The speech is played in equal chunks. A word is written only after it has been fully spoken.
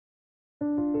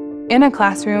In a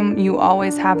classroom, you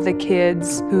always have the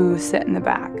kids who sit in the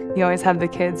back. You always have the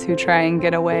kids who try and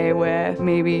get away with,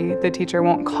 maybe the teacher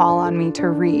won't call on me to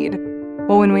read.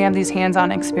 Well, when we have these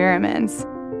hands-on experiments,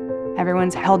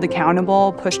 everyone's held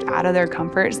accountable, pushed out of their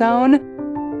comfort zone.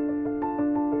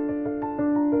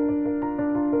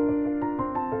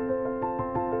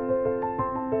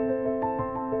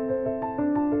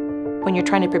 When you're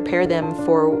trying to prepare them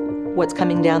for what's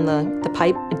coming down the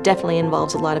pipe, it definitely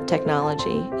involves a lot of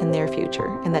technology in their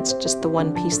future, and that's just the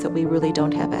one piece that we really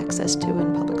don't have access to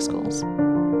in public schools.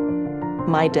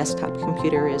 My desktop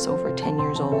computer is over 10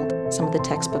 years old. Some of the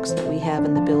textbooks that we have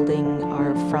in the building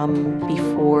are from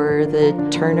before the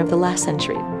turn of the last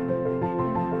century.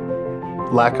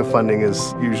 Lack of funding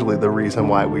is usually the reason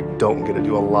why we don't get to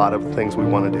do a lot of things we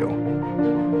want to do.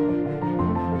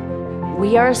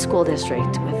 We are a school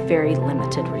district with very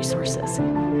limited resources.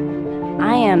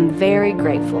 I am very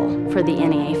grateful for the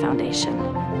NEA Foundation.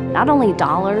 Not only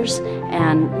dollars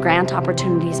and grant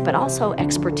opportunities, but also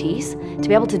expertise. To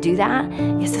be able to do that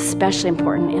is especially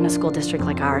important in a school district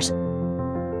like ours.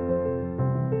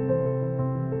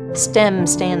 STEM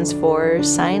stands for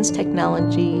Science,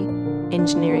 Technology,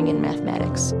 Engineering, and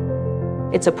Mathematics.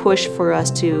 It's a push for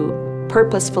us to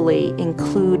purposefully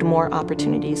include more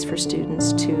opportunities for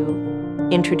students to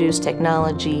introduce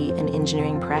technology and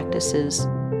engineering practices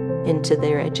into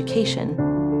their education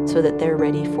so that they're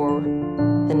ready for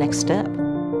the next step.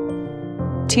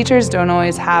 Teachers don't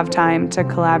always have time to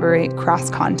collaborate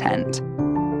cross-content.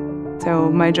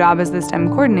 So my job as the STEM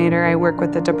coordinator, I work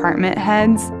with the department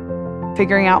heads,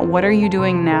 figuring out what are you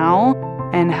doing now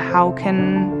and how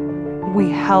can we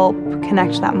help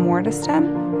connect that more to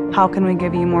STEM? How can we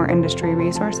give you more industry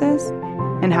resources?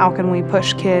 And how can we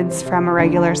push kids from a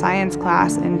regular science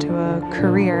class into a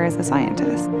career as a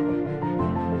scientist?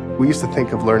 We used to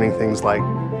think of learning things like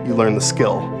you learn the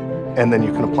skill and then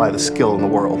you can apply the skill in the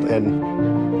world,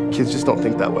 and kids just don't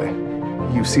think that way.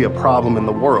 You see a problem in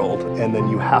the world and then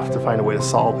you have to find a way to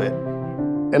solve it.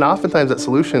 And oftentimes that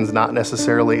solution is not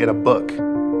necessarily in a book.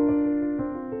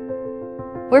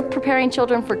 We're preparing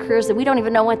children for careers that we don't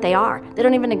even know what they are. They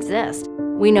don't even exist.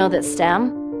 We know that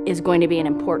STEM is going to be an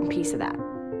important piece of that.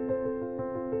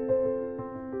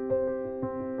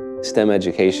 STEM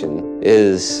education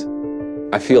is,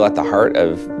 I feel, at the heart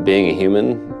of being a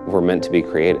human. We're meant to be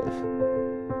creative.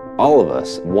 All of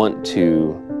us want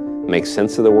to make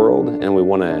sense of the world, and we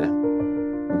want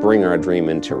to bring our dream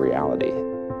into reality.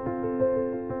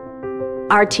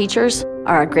 Our teachers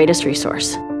are our greatest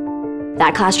resource.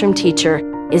 That classroom teacher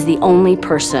is the only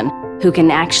person who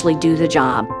can actually do the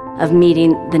job of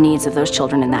meeting the needs of those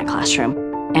children in that classroom.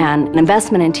 And an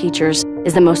investment in teachers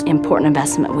is the most important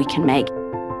investment we can make.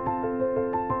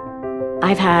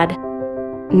 I've had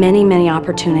many, many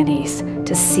opportunities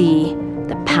to see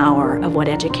the power of what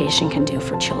education can do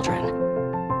for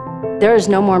children. There is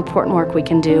no more important work we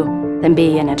can do than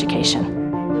be in education.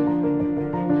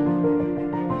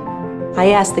 I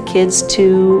ask the kids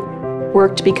to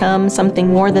work to become something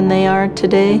more than they are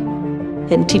today,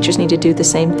 and teachers need to do the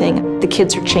same thing. The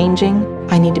kids are changing.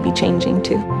 I need to be changing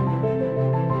too.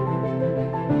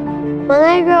 When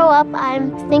I grow up,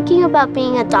 I'm thinking about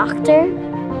being a doctor.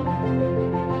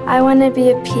 I want to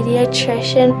be a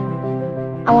pediatrician.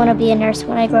 I want to be a nurse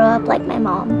when I grow up like my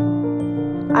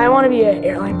mom. I want to be an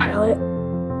airline pilot.